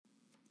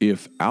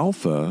If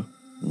Alpha,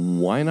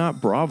 why not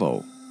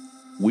Bravo?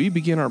 We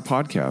begin our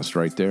podcast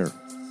right there.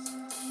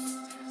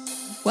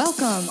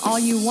 Welcome, all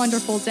you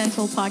wonderful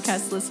dental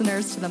podcast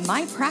listeners, to the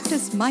My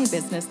Practice, My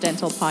Business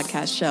Dental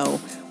Podcast Show,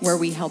 where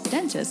we help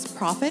dentists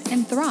profit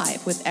and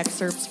thrive with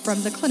excerpts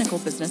from the clinical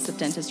business of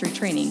dentistry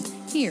training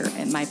here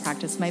at My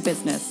Practice, My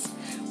Business.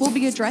 We'll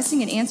be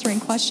addressing and answering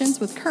questions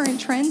with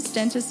current trends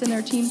dentists and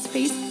their teams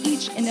face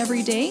each and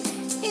every day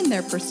in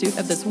their pursuit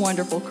of this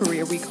wonderful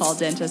career we call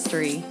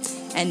dentistry.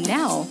 And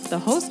now, the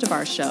host of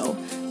our show,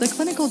 the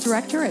clinical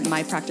director at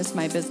My Practice,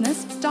 My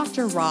Business,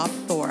 Dr. Rob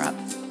Thorup.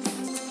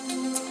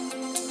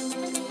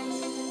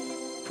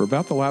 For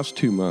about the last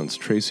 2 months,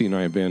 Tracy and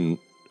I have been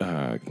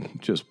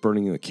just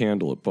burning the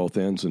candle at both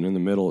ends and in the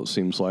middle, it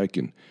seems like.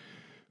 And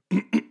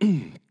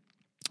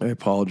I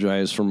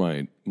apologize for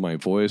my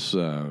voice.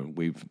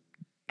 We've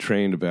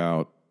trained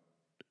about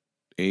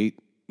 8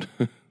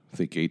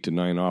 to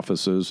 9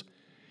 offices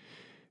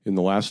in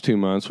the last 2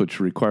 months, which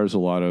requires a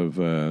lot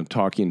of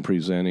talking,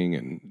 presenting.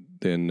 And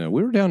then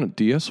we were down at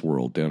DS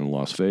World down in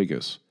Las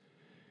Vegas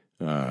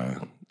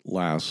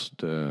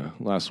last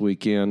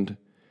weekend.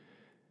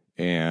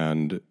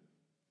 And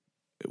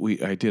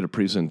I did a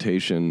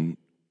presentation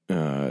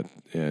at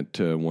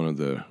one of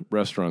the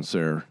restaurants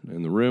there.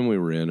 In the room we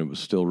were in, it was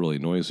still really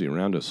noisy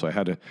around us, so I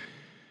had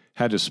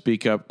to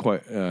speak up,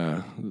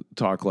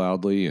 talk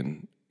loudly,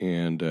 and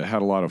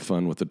had a lot of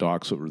fun with the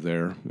docs that were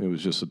there. It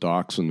was just the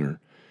docs and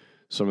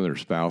some of their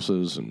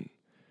spouses, and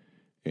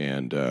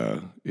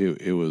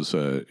it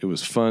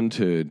was fun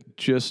to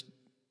just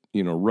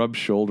rub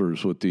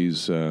shoulders with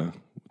these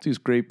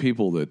great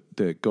people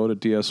that go to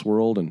DS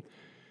World, and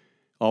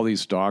all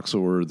these docs that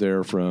were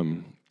there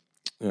from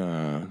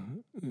the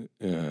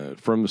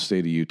state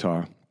of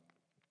Utah,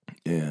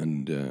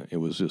 and it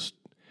was just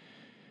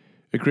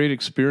a great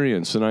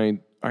experience.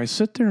 And I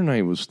sit there and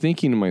I was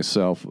thinking to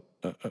myself,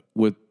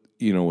 with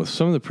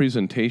some of the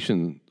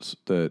presentations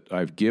that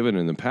I've given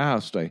in the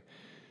past,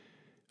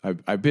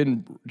 I've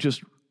been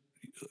just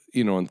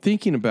and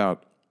thinking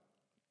about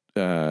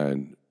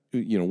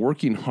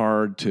working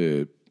hard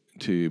to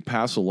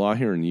pass a law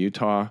here in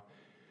Utah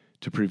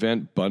to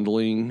prevent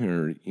bundling,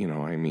 or,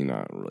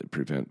 not really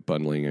prevent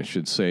bundling. I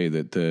should say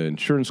that the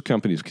insurance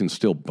companies can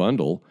still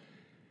bundle,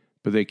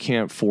 but they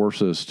can't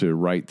force us to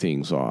write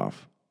things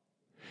off.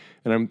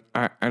 And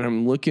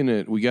I'm looking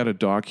at, we got a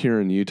doc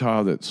here in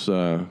Utah that's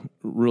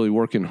really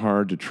working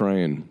hard to try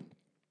and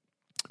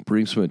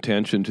bring some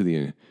attention to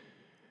the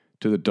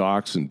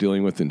docs and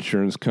dealing with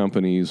insurance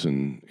companies,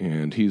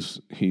 and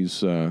he's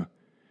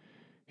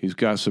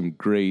got some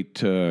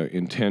great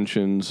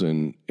intentions,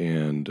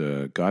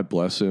 and God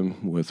bless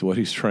him with what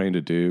he's trying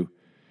to do.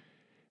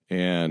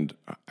 And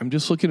I'm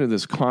just looking at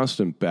this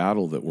constant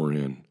battle that we're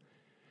in.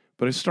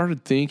 But I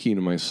started thinking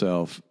to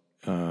myself,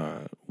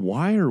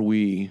 why are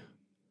we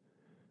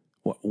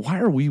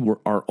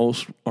our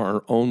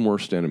own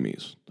worst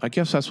enemies? I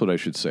guess that's what I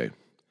should say.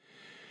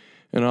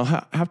 And I'll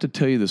have to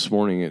tell you this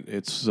morning,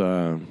 it's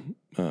an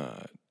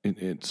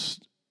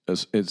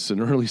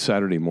early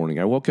Saturday morning.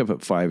 I woke up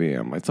at 5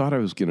 a.m. I thought I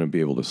was going to be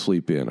able to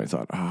sleep in. I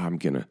thought, I'm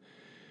going to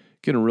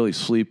really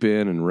sleep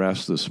in and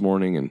rest this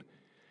morning.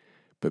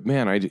 But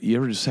man, you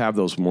ever just have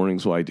those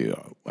mornings? Well, I do,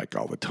 like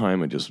all the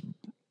time. I just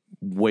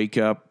wake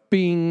up,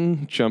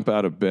 bing, jump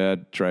out of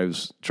bed.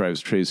 Drives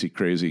Tracy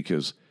crazy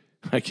because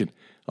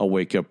I'll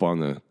wake up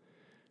on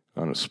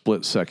a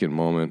split second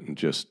moment and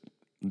just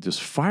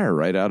fire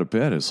right out of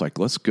bed. It's like,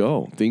 let's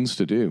go, things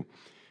to do.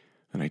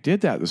 And I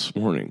did that this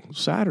morning,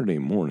 Saturday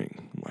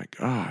morning. I'm like,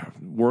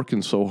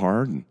 working so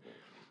hard. And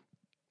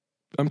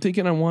I'm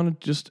thinking I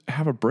want to just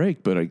have a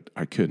break, but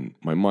I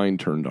couldn't. My mind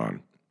turned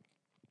on.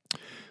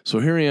 So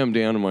here I am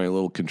down in my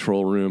little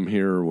control room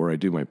here where I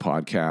do my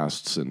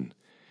podcasts, and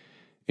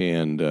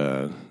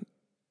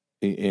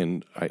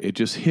it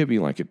just hit me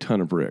like a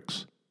ton of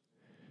bricks.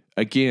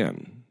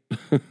 Again,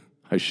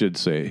 I should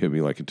say it hit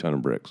me like a ton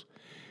of bricks.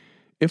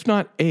 If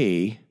not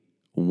A,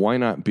 why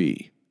not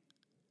B?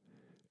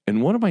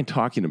 And what am I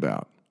talking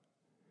about?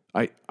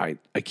 I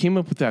came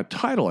up with that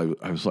title.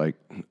 I was like,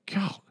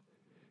 God,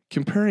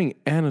 comparing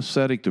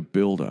anesthetic to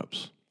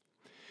buildups.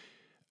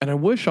 And I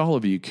wish all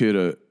of you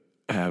could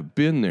have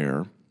been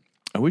there.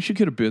 I wish you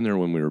could have been there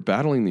when we were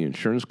battling the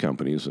insurance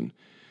companies, and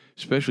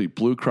especially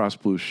Blue Cross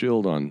Blue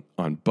Shield on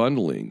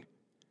bundling.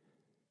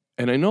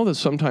 And I know that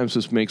sometimes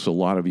this makes a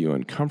lot of you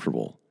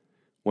uncomfortable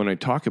when I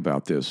talk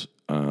about this.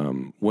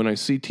 When I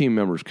see team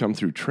members come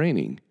through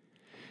training,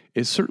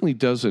 it certainly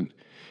doesn't.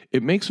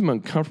 It makes them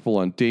uncomfortable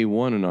on day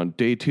one, and on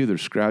day two, they're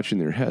scratching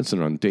their heads,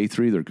 and on day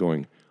three, they're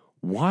going,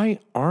 why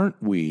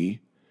aren't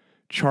we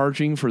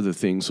charging for the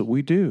things that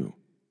we do?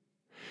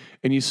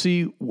 And you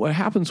see, what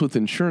happens with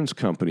insurance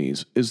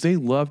companies is they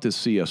love to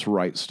see us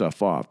write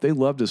stuff off. They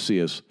love to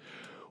see us,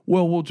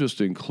 well, we'll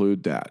just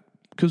include that.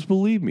 Because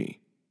believe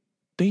me,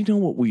 they know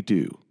what we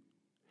do.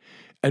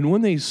 And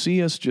when they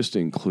see us just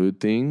include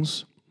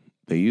things,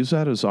 they use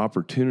that as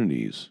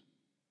opportunities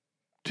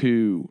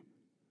to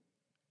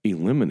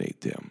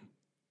eliminate them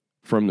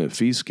from the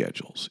fee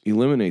schedules,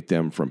 eliminate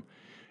them from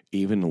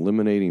even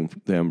eliminating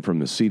them from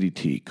the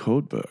CDT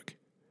code book,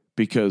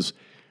 because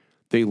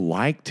they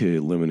like to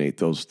eliminate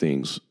those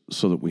things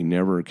so that we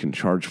never can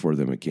charge for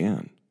them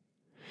again.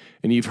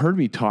 And you've heard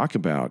me talk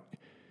about,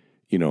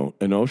 an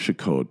OSHA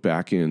code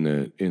back in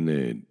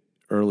the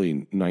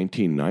early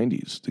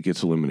 1990s that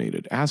gets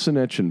eliminated. Acid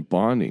etch and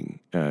bonding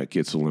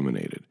gets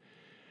eliminated.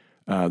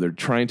 They're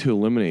trying to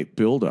eliminate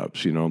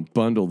buildups,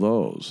 bundle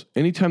those.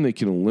 Anytime they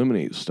can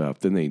eliminate stuff,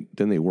 then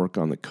they work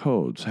on the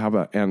codes. How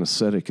about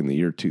anesthetic in the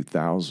year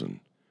 2000?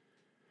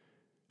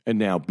 And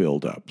now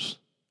buildups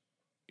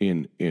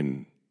in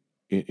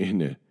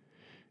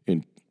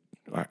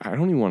I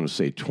don't even want to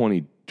say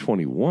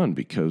 2021,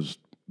 because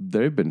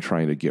they've been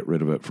trying to get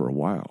rid of it for a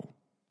while,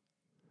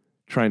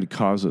 trying to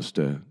cause us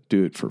to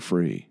do it for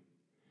free.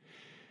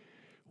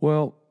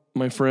 Well,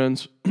 my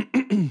friends,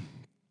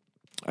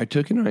 I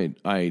took and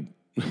I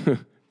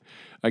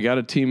got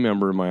a team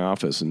member in my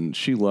office, and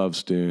she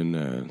loves doing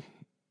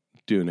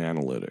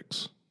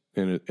analytics,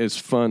 and it's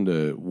fun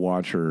to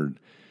watch her,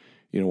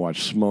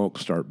 watch smoke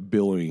start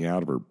billowing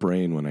out of her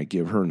brain when I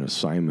give her an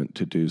assignment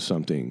to do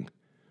something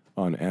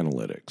on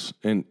analytics,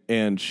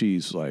 and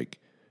she's like,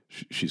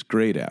 she's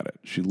great at it.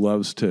 She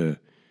loves to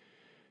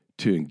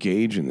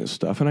engage in this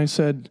stuff, and I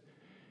said,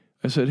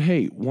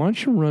 hey, why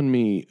don't you run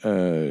me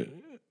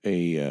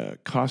a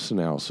cost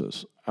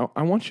analysis?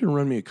 I want you to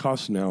run me a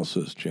cost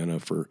analysis, Jenna,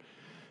 for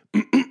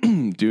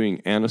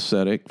doing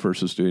anesthetic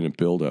versus doing a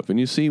buildup. And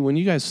you see, when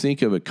you guys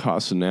think of a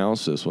cost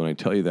analysis, when I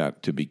tell you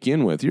that to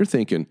begin with, you're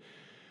thinking,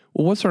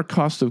 well, what's our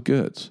cost of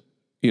goods?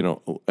 Just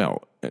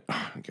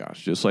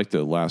like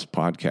the last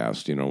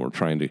podcast, we're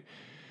trying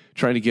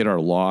to get our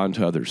law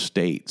into other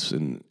states,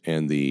 and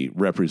the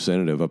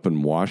representative up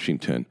in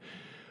Washington.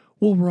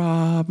 Well,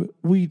 Rob,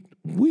 we've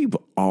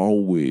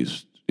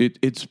always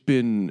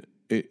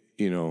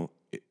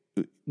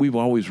we've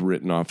always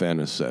written off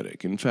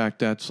anesthetic. In fact,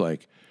 that's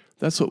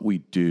what we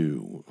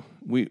do.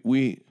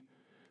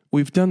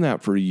 We've done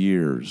that for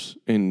years,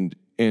 and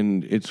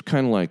it's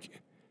kind of like,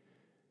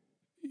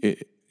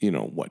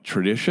 what,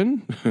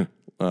 tradition,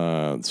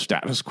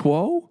 status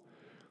quo.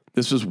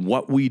 This is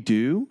what we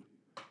do.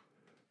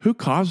 Who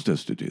caused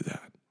us to do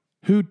that?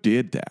 Who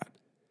did that?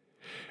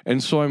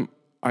 And so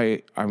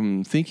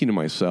I'm thinking to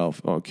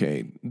myself,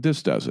 okay,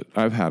 this does it.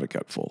 I've had a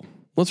gutful.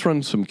 Let's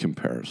run some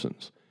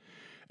comparisons.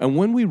 And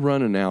when we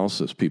run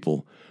analysis,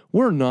 people,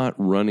 we're not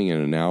running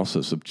an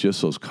analysis of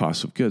just those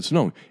costs of goods.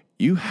 No,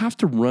 you have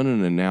to run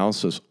an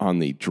analysis on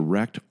the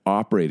direct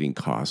operating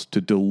costs to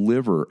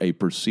deliver a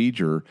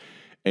procedure,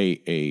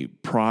 a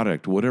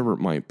product, whatever it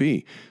might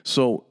be.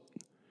 So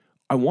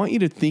I want you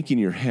to think in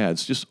your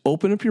heads, just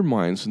open up your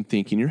minds and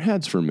think in your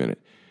heads for a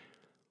minute.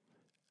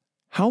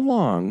 How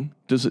long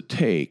does it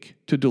take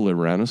to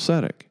deliver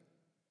anesthetic?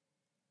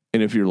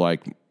 And if you're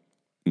like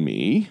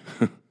me,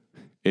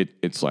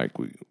 it's like,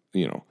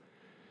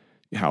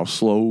 how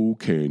slow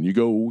can you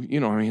go?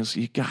 You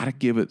got to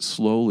give it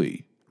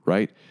slowly,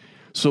 right?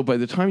 So by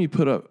the time you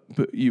put on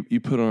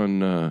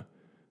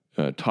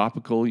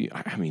topical,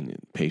 the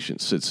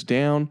patient sits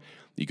down,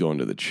 you go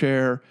into the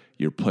chair,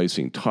 you're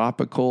placing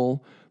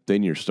topical,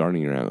 then you're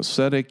starting your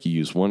anesthetic. You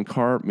use 1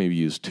 carp, maybe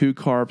use 2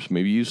 carps,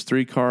 maybe use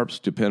 3 carps,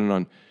 depending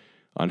on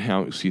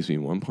how,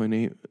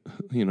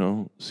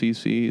 1.8,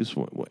 cc's.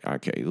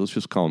 Okay, let's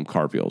just call them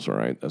carpioles, all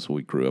right? That's what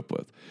we grew up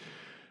with.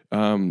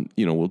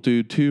 We'll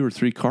do 2 or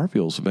 3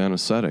 carpioles of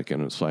anesthetic,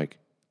 and it's like,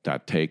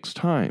 that takes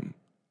time.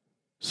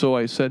 So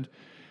I said,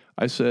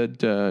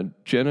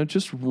 Jenna,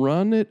 just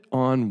run it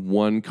on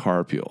 1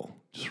 carpiole.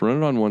 Just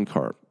run it on 1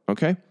 carp,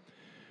 okay?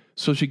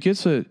 So she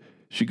goes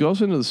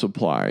into the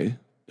supply,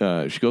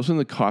 she goes into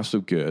the cost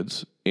of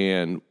goods,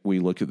 and we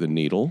look at the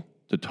needle,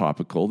 the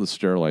topical, the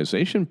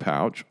sterilization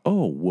pouch.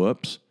 Oh,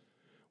 whoops.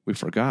 We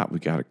forgot. We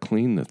got to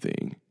clean the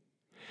thing.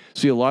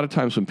 See, a lot of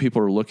times when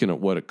people are looking at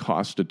what it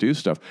costs to do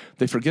stuff,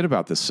 they forget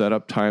about the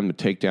setup time, the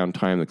takedown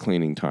time, the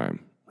cleaning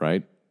time,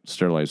 right?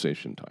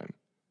 Sterilization time.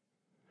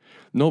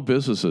 No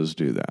businesses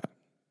do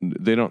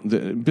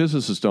that.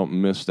 Businesses don't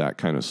miss that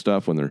kind of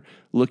stuff when they're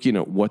looking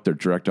at what their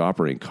direct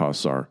operating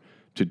costs are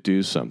to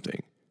do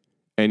something.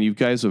 And you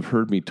guys have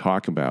heard me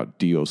talk about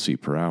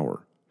DOC per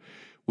hour.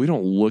 We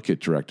don't look at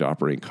direct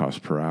operating costs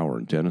per hour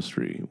in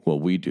dentistry. Well,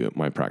 we do at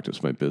My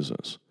Practice, My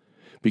Business.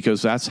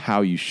 Because that's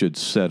how you should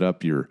set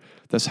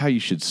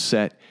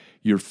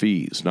your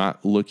fees,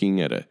 not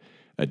looking at a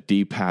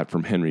DPAT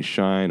from Henry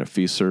Schein, a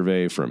fee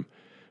survey from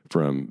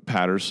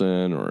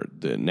Patterson, or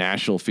the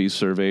national fee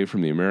survey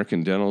from the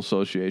American Dental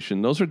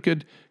Association. Those are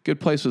good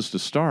places to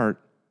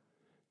start.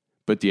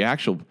 But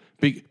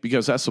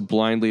because that's the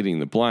blind leading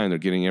the blind, they're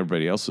getting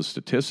everybody else's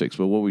statistics.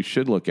 But what we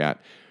should look at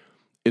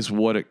is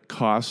what it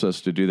costs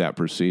us to do that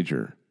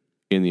procedure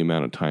in the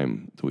amount of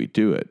time that we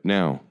do it.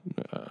 Now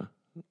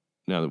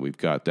that we've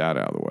got that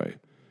out of the way,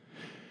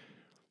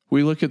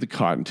 we look at the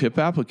cotton tip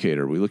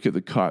applicator. We look at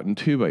the cotton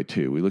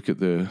 2x2. We look at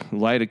the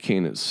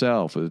lidocaine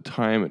itself, at the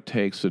time it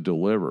takes to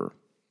deliver.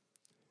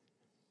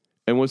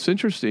 And what's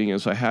interesting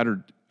is I had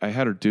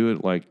her do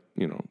it like,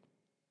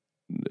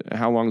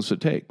 how long does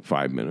it take?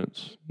 5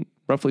 minutes,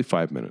 roughly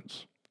 5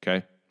 minutes.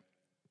 Okay.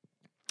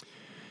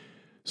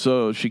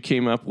 So she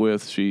came up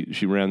with,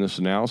 she ran this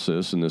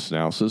analysis, and this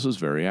analysis is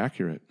very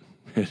accurate.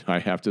 I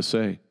have to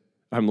say,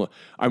 I'm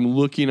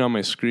looking on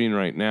my screen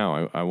right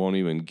now. I won't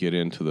even get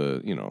into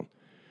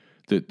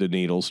the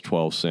needles,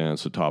 12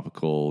 cents, the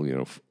topical,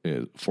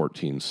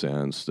 14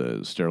 cents, the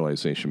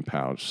sterilization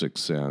pouch,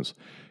 6 cents,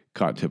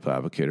 cotton tip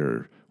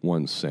applicator,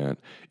 1 cent.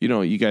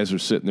 You guys are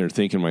sitting there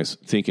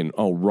thinking,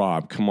 oh,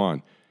 Rob, come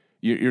on.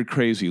 You're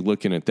crazy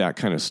looking at that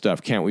kind of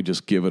stuff. Can't we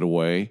just give it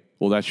away?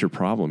 Well, that's your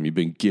problem. You've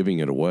been giving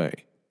it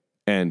away.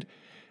 And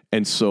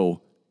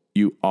so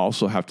you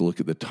also have to look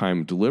at the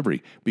time of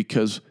delivery,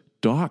 because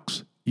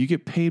docs, you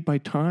get paid by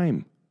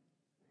time.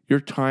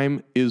 Your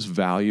time is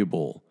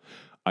valuable.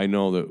 I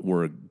know that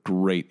we're a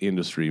great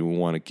industry. We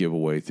want to give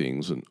away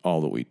things and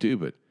all that we do,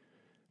 but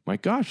my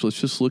gosh,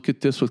 let's just look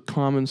at this with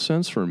common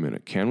sense for a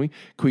minute. Can we?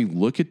 Can we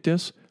look at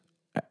this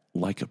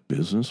like a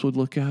business would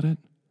look at it?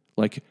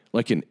 Like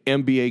an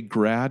MBA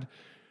grad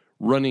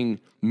running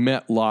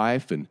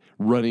MetLife and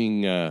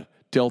running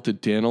Delta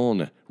Dental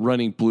and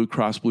running Blue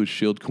Cross Blue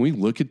Shield. Can we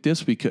look at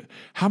this? Because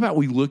how about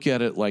we look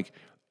at it like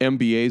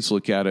MBAs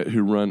look at it,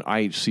 who run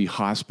IHC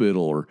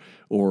Hospital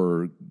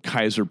or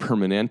Kaiser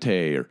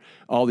Permanente or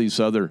all these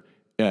other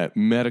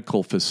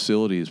medical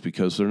facilities,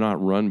 because they're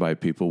not run by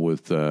people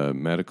with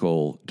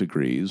medical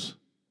degrees.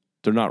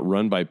 They're not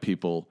run by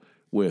people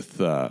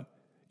with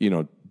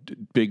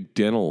big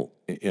dental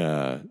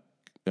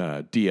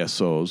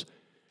DSOs.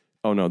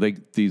 Oh no,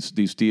 these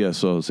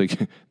DSOs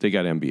they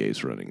got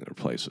MBAs running their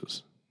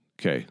places.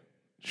 Okay,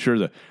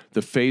 sure,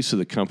 the face of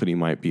the company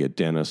might be a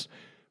dentist,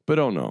 but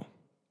oh no,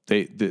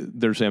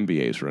 there's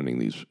MBAs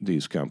running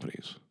these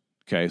companies.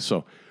 Okay,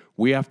 so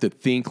we have to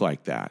think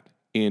like that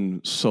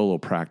in solo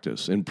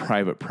practice, in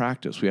private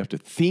practice. We have to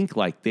think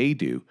like they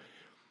do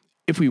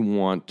if we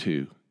want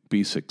to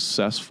be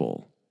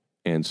successful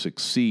and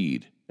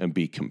succeed and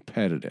be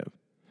competitive.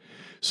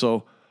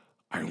 So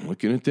I'm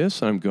looking at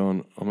this and I'm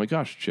going, oh my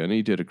gosh,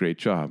 Jenny did a great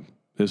job.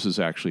 This is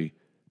actually,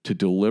 to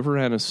deliver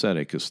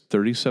anesthetic is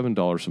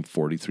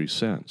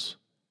 $37.43.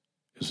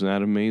 Isn't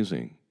that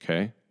amazing?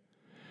 Okay.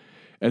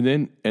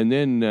 And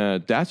then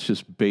that's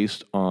just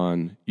based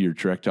on your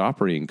direct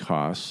operating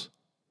costs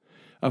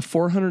of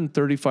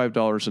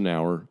 $435 an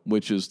hour,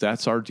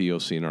 that's our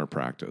DOC in our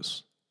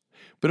practice.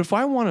 But if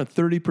I want a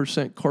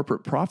 30%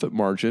 corporate profit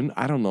margin,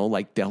 I don't know,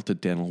 like Delta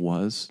Dental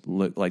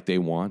like they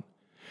want,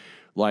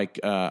 like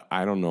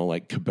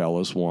like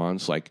Cabela's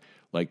wants, like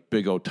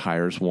Big O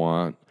Tires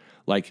want,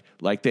 like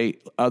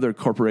other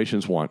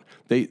corporations want.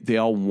 They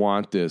all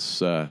want this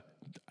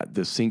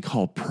thing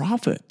called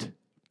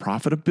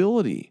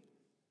profitability.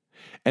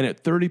 And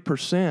at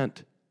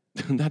 30%,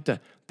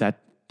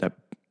 that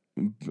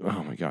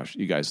oh my gosh,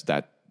 you guys,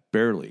 that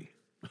barely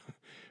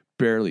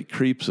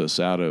creeps us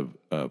out of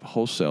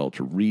wholesale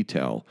to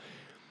retail,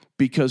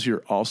 because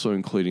you're also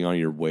including all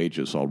your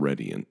wages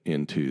already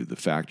into the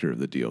factor of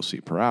the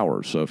DOC per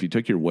hour. So if you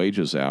took your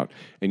wages out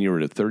and you were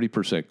at a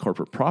 30%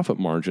 corporate profit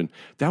margin,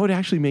 that would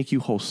actually make you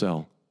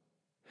wholesale.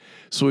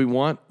 So we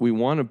want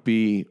to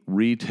be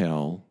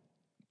retail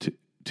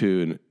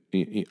to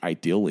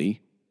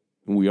ideally,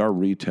 we are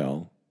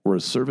retail. We're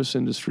a service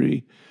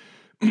industry.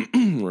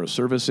 We're a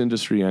service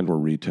industry and we're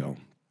retail.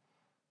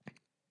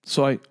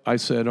 So I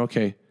said,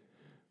 okay,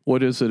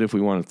 what is it if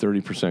we want a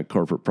 30%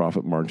 corporate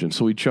profit margin?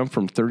 So we jumped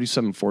from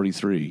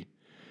 $37.43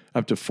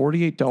 up to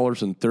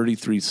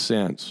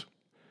 $48.33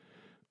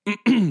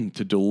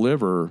 to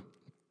deliver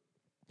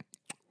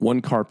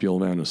one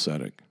carpule of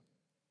anesthetic.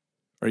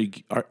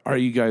 Are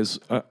you guys,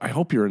 I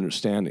hope you're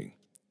understanding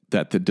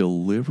that the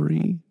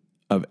delivery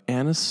of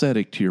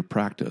anesthetic to your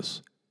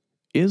practice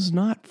is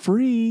not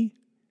free.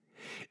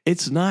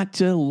 It's not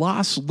a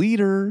loss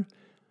leader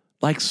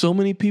like so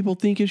many people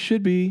think it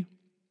should be.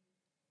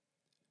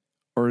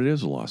 Or it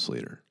is a loss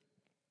leader.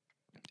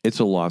 It's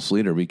a loss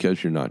leader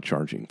because you're not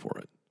charging for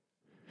it.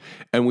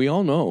 And we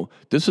all know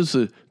this is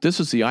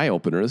the eye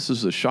opener. This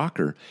is the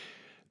shocker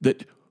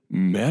that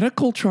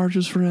medical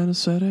charges for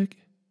anesthetic.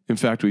 In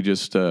fact, we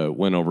just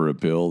went over a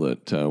bill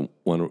that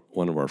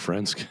one of our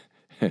friends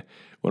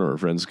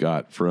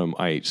got from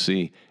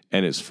IHC,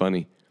 and it's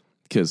funny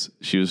because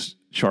she was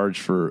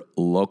charged for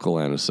local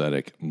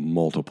anesthetic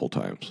multiple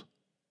times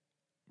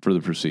for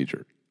the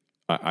procedure.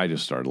 I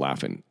just started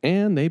laughing,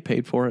 and they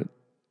paid for it.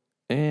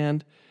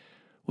 And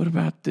what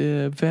about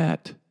the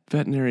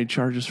veterinary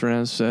charges for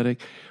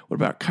anesthetic? What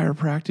about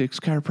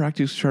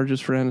chiropractic charges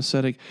for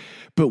anesthetic?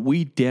 But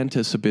we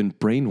dentists have been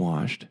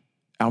brainwashed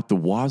out the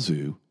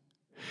wazoo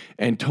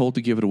and told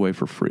to give it away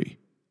for free.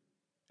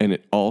 And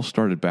it all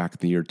started back in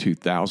the year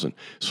 2000.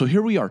 So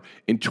here we are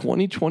in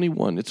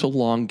 2021. It's a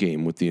long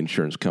game with the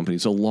insurance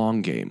companies, a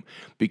long game.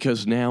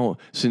 Because now,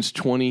 since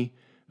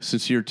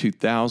year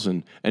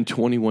 2000 and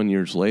 21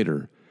 years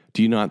later,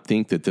 do you not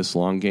think that this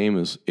long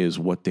game is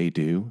what they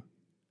do?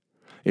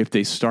 If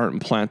they start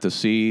and plant the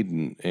seed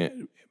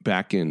and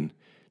back in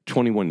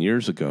 21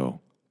 years ago,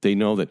 they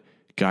know that,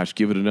 gosh,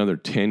 give it another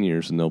 10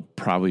 years and they'll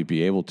probably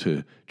be able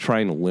to try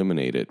and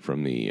eliminate it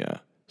from the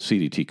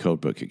CDT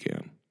codebook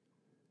again.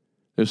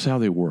 That's how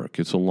they work.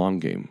 It's a long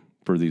game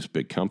for these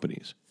big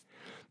companies.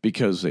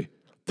 because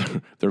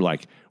they're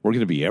like, we're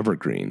going to be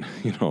evergreen.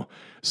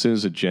 As soon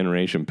as a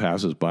generation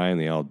passes by and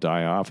they all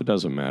die off, it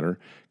doesn't matter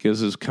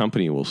because this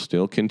company will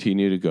still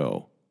continue to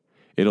go.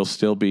 It'll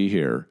still be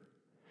here,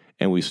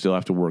 and we still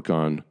have to work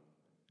on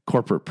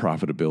corporate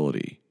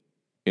profitability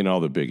in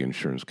all the big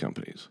insurance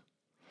companies.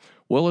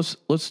 Well,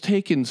 let's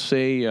take and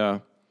say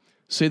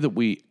that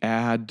we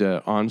add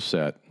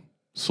Onset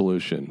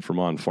solution from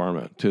On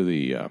Pharma to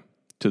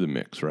the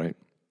mix, right?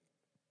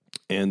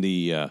 And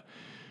the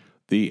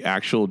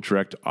actual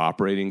direct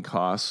operating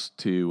costs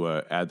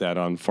to add that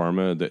On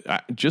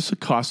Pharma, just the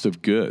cost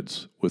of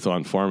goods with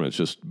On Pharma is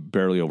just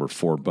barely over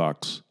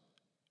 $4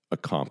 a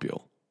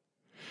compule.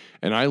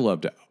 And I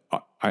love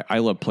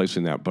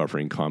placing that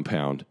buffering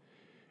compound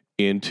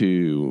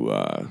into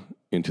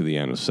the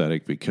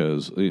anesthetic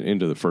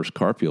into the first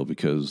carpule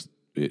because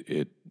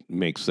it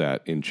makes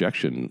that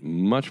injection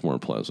much more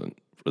pleasant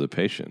for the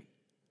patient.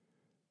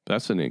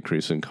 That's an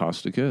increase in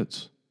cost of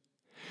goods.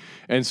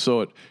 And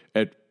so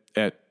at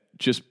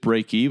just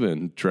break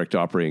even direct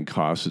operating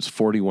costs, it's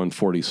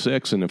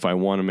 $41.46, and if I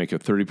want to make a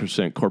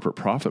 30% corporate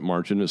profit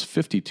margin, it's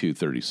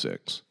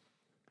 $52.36.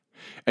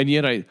 And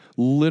yet I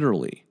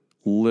literally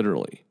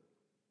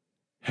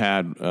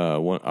had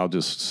I'll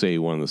just say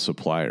one of the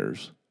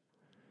suppliers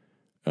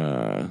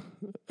of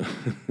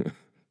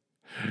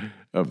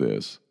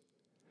this.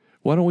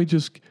 Why don't we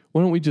just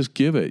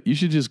give it? You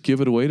should just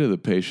give it away to the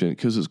patient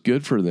because it's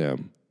good for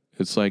them.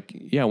 It's like,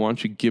 yeah, why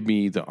don't you give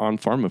me the On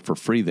Pharma for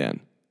free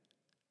then?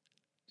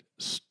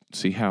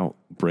 See how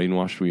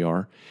brainwashed we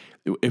are?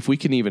 If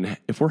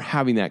we're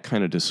having that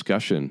kind of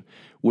discussion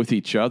with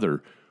each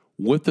other,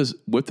 with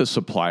the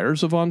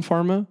suppliers of On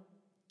Pharma,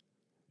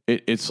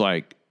 it's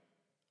like,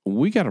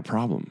 we got a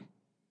problem,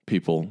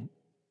 people.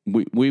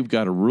 We've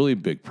got a really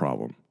big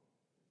problem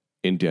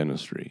in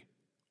dentistry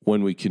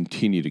when we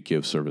continue to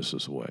give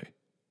services away.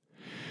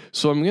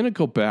 So I'm going to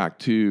go back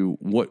to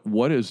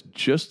what is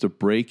just a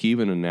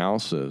break-even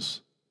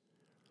analysis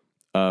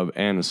of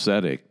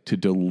anesthetic to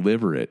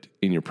deliver it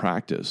in your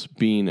practice,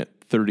 being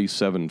at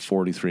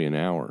 $37.43 an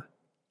hour,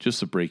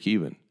 just a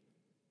break-even.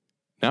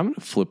 Now I'm going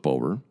to flip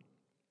over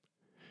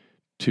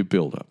to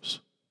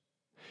build-ups.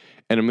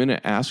 And I'm going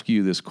to ask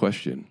you this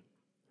question.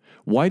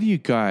 Why do you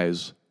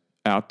guys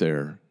out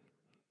there,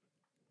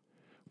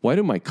 why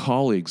do my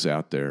colleagues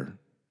out there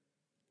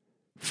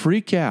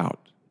freak out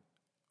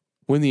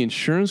when the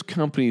insurance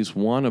companies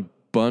want to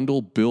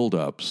bundle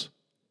build-ups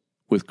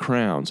with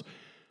crowns,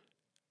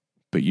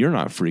 but you're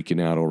not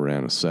freaking out over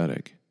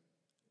anesthetic?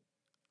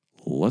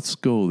 Let's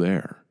go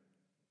there.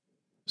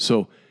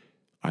 So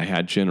I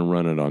had Jenna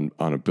run it on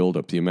a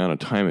build-up. The amount of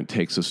time it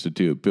takes us to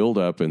do a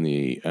build-up and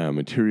the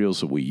materials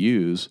that we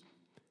use,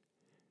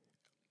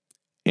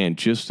 and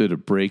just at a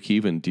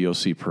break-even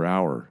DOC per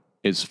hour,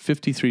 it's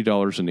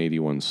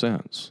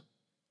 $53.81.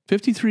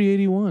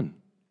 $53.81.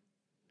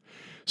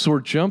 So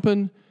we're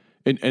jumping,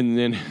 and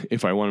then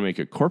if I want to make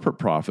a corporate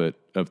profit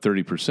of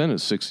 30%,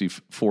 it's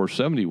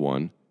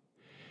 $64.71.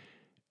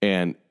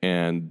 And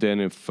then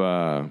if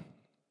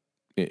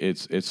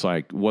it's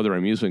like whether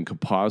I'm using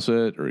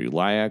composite or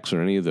Eliax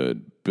or any of the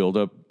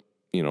buildup,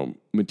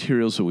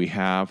 materials that we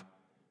have,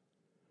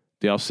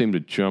 they all seem to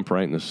jump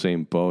right in the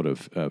same boat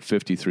of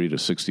 $53 to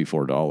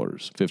 $64.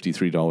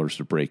 $53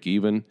 to break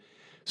even,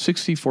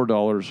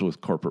 $64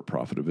 with corporate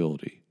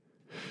profitability.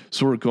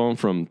 So we're going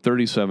from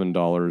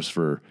 $37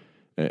 for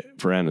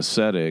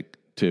anesthetic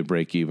to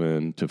break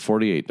even to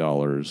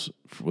 $48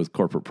 with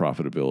corporate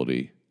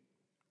profitability,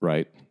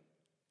 right?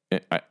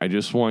 I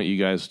just want you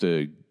guys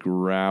to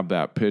grab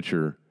that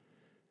picture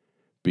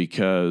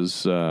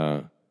because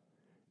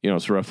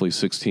it's roughly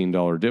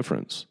 $16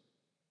 difference.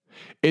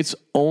 It's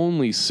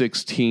only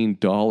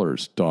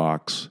 $16,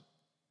 docs.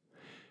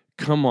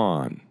 Come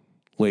on,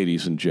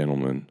 ladies and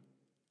gentlemen.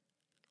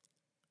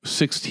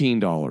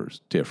 $16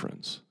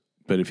 difference.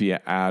 But if you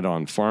add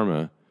On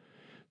Pharma,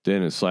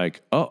 then it's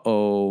like,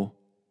 now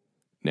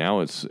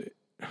it's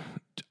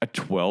a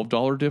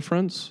 $12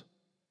 difference,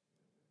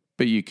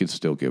 but you could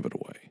still give it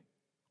away.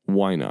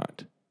 Why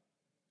not?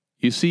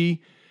 You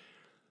see,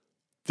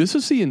 this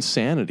is the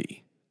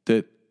insanity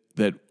that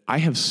I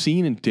have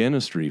seen in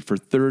dentistry for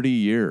 30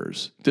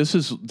 years. This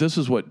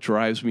is what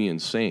drives me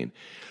insane.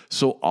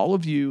 So all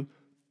of you,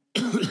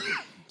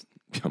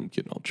 I'm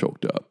getting all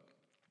choked up.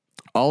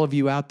 All of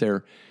you out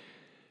there,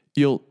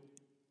 you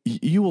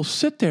will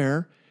sit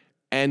there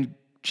and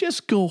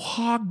just go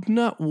hog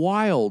nut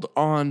wild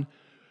on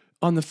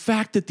the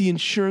fact that the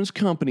insurance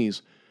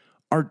companies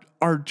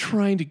are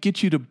trying to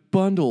get you to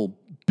bundle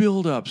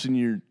buildups,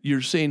 and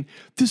you're saying,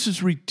 this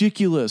is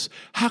ridiculous.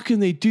 How can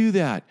they do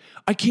that?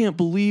 I can't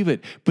believe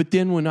it. But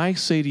then when I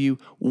say to you,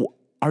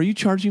 are you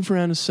charging for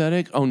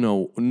anesthetic? Oh,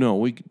 no,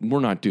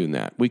 we're not doing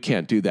that. We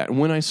can't do that. And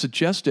when I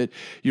suggest it,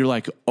 you're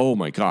like, oh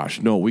my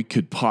gosh, no, we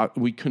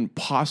couldn't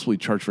possibly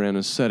charge for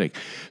anesthetic.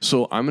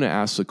 So I'm going to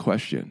ask the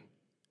question,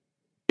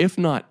 if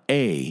not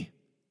A,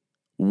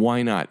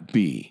 why not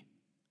B?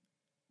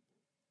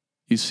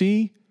 You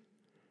see,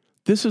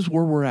 this is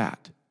where we're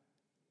at.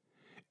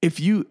 If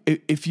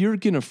you're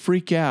going to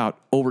freak out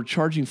over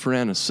charging for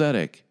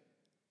anesthetic,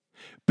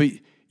 But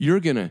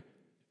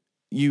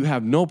you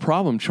have no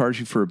problem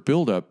charging for a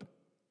buildup.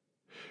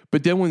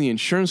 But then when the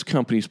insurance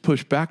companies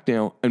push back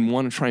now and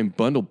want to try and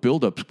bundle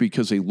buildups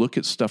because they look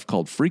at stuff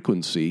called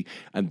frequency,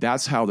 and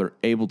that's how they're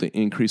able to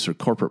increase their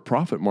corporate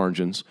profit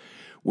margins,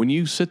 when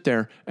you sit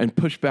there and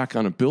push back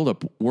on a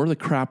buildup, where the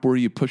crap were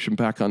you pushing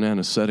back on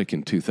anesthetic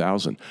in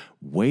 2000?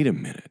 Wait a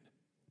minute.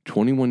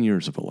 21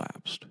 years have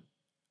elapsed,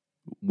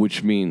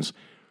 which means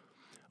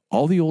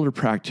all the older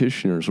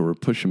practitioners who were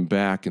pushing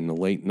back in the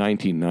late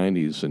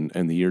 1990s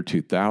and the year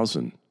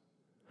 2000,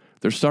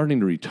 they're starting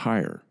to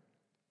retire.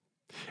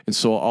 And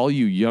so all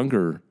you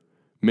younger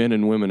men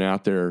and women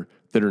out there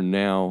that are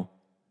now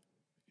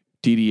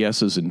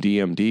DDSs and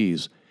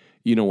DMDs,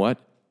 you know what?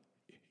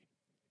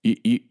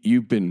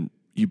 You've been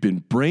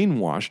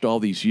brainwashed all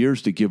these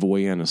years to give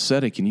away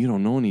anesthetic, and you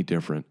don't know any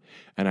different.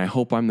 And I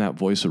hope I'm that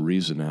voice of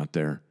reason out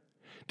there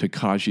to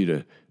cause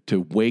you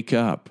to wake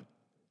up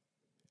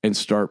and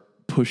start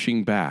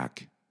pushing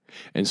back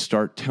and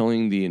start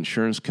telling the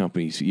insurance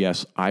companies,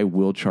 yes, I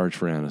will charge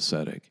for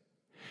anesthetic.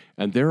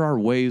 And there are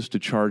ways to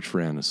charge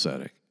for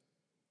anesthetic.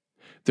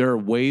 There are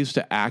ways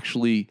to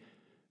actually,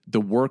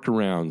 the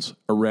workarounds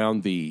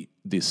around the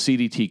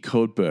CDT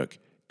code book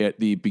at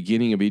the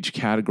beginning of each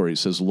category. It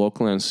says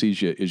local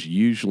anesthesia is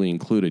usually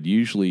included.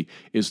 Usually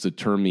is the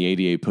term the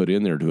ADA put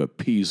in there to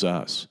appease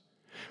us,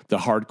 the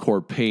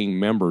hardcore paying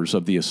members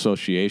of the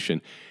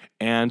association,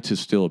 and to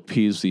still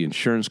appease the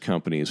insurance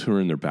companies who are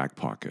in their back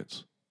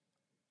pockets.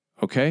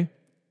 Okay?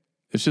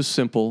 It's just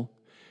simple.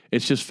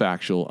 It's just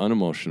factual,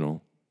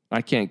 unemotional.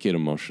 I can't get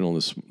emotional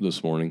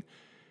this morning.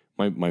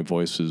 My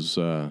voice is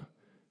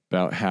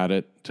about had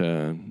it.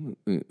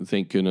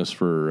 Thank goodness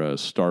for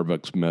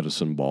Starbucks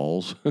medicine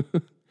balls.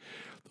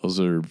 Those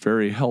are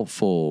very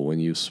helpful when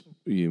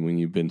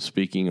you've been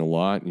speaking a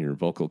lot and your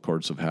vocal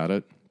cords have had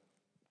it.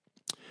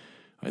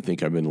 I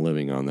think I've been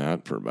living on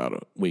that for about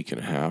a week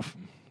and a half.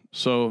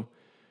 So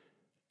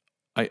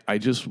I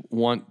just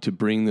want to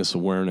bring this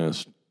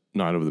awareness,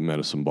 not of the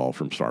medicine ball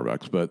from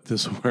Starbucks, but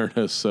this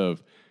awareness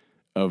of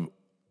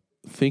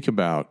think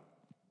about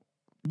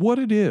what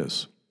it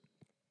is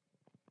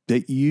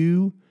that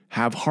you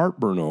have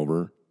heartburn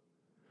over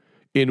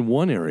in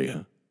one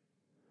area,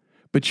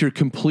 but you're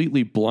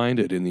completely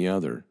blinded in the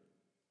other.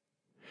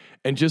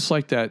 And just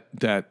like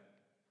that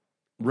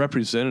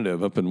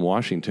representative up in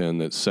Washington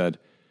that said,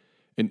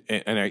 and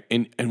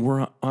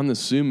we're on the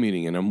Zoom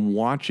meeting, and I'm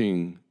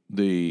watching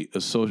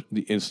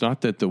it's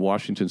not that the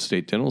Washington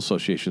State Dental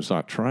Association is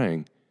not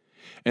trying,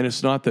 and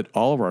it's not that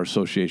all of our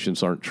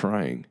associations aren't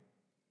trying.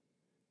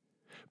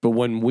 But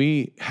when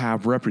we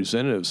have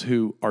representatives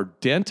who are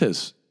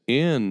dentists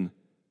in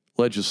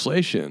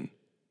legislation,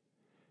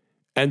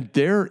 and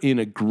they're in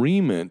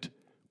agreement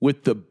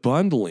with the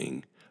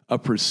bundling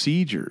of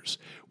procedures,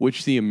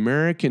 which the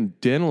American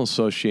Dental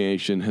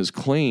Association has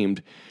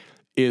claimed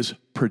is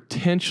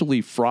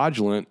potentially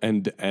fraudulent,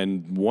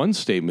 and one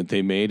statement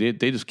they made,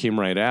 they just came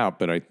right out,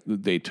 but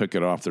they took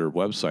it off their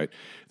website.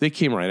 They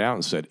came right out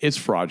and said, it's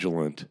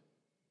fraudulent.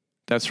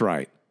 That's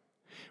right.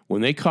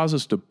 When they cause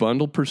us to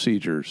bundle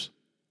procedures,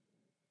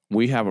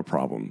 we have a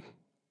problem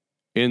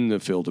in the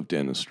field of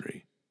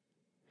dentistry.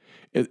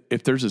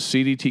 If there's a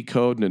CDT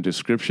code and a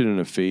description and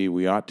a fee,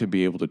 we ought to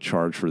be able to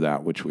charge for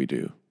that which we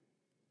do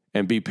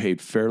and be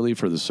paid fairly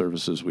for the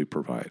services we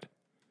provide.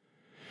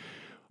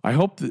 I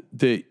hope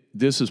that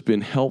this has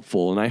been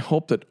helpful, and I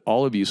hope that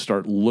all of you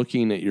start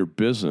looking at your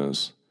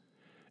business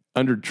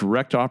under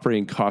direct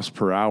operating cost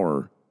per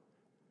hour,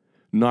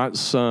 not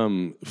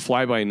some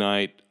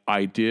fly-by-night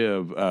idea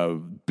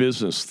of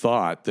business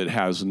thought that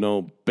has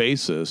no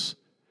basis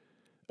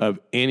of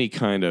any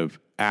kind of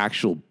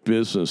actual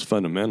business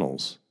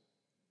fundamentals.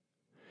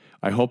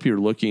 I hope you're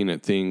looking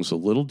at things a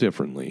little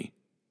differently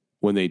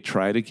when they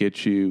try to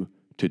get you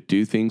to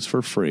do things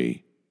for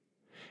free.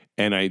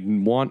 And I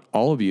want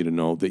all of you to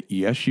know that,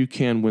 yes, you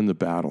can win the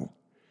battle.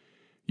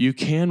 You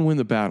can win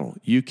the battle.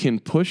 You can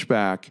push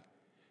back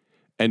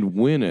and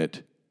win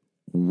it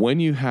when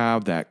you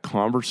have that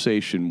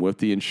conversation with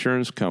the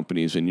insurance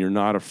companies and you're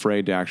not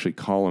afraid to actually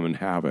call them and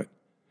have it.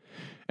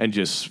 And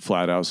just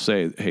flat out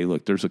say, hey,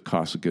 look, there's a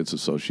cost of goods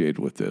associated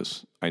with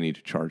this. I need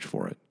to charge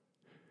for it.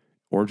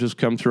 Or just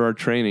come through our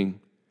training.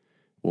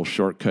 We'll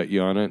shortcut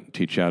you on it,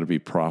 teach you how to be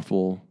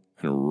profitable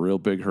in a real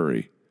big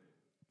hurry.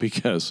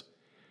 Because,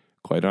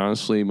 quite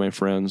honestly, my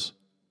friends,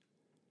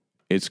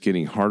 it's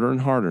getting harder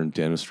and harder in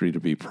dentistry to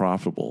be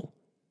profitable.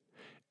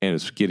 And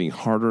it's getting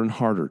harder and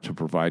harder to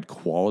provide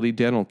quality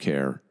dental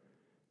care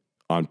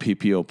on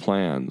PPO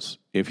plans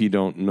if you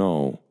don't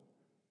know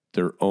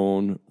their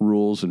own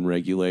rules and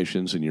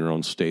regulations and your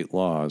own state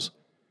laws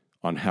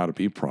on how to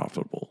be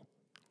profitable.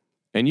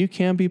 And you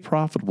can be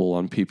profitable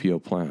on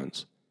PPO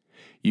plans.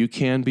 You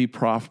can be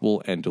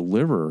profitable and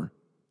deliver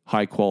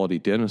high-quality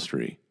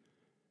dentistry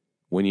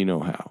when you know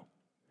how.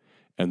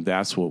 And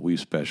that's what we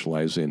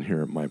specialize in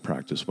here at My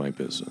Practice, My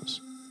Business.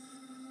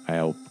 I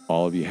hope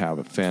all of you have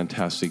a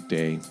fantastic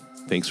day.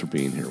 Thanks for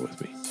being here with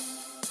me.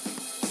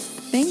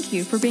 Thank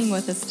you for being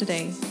with us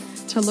today.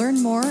 To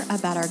learn more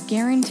about our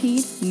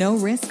guaranteed,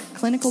 no-risk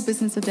clinical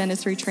business of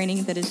dentistry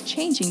training that is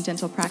changing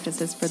dental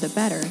practices for the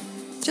better,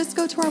 just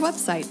go to our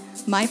website,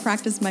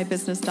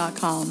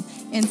 mypracticemybusiness.com,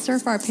 and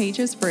surf our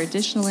pages for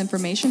additional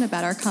information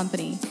about our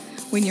company.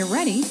 When you're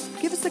ready,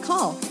 give us a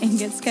call and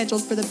get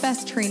scheduled for the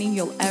best training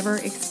you'll ever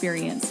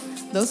experience.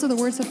 Those are the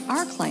words of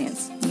our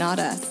clients, not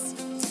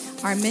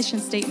us. Our mission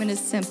statement is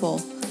simple.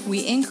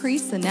 We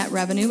increase the net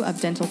revenue of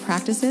dental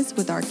practices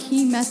with our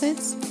key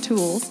methods,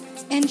 tools,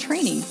 and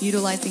training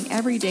utilizing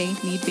everyday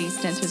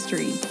need-based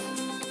dentistry.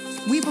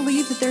 We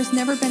believe that there's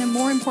never been a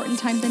more important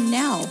time than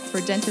now for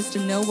dentists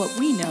to know what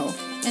we know,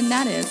 and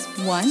that is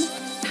 1,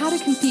 how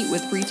to compete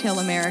with retail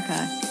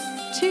America,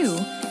 2,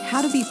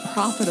 how to be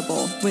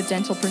profitable with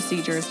dental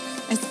procedures,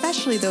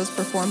 especially those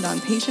performed on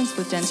patients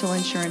with dental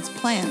insurance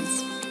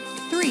plans,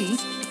 3,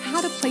 how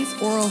to place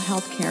oral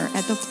health care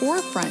at the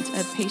forefront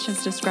of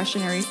patients'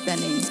 discretionary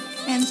spending,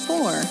 and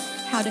 4,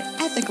 how to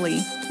ethically,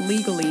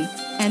 legally,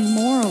 and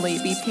morally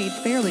be paid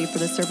fairly for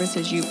the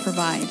services you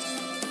provide.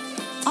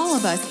 All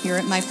of us here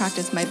at My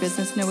Practice, My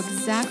Business know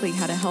exactly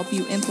how to help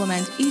you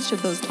implement each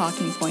of those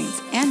talking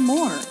points and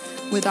more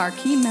with our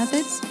key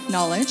methods,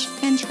 knowledge,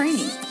 and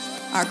training.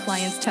 Our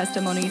clients'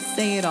 testimonies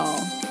say it all.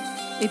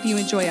 If you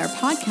enjoy our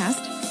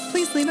podcast,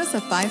 please leave us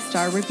a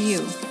 5-star review.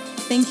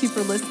 Thank you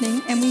for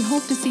listening, and we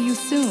hope to see you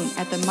soon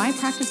at the My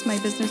Practice, My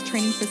Business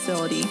training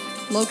facility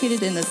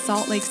located in the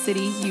Salt Lake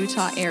City,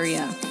 Utah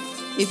area.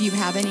 If you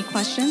have any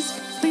questions,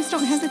 please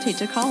don't hesitate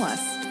to call us.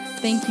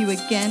 Thank you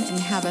again and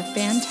have a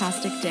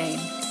fantastic day.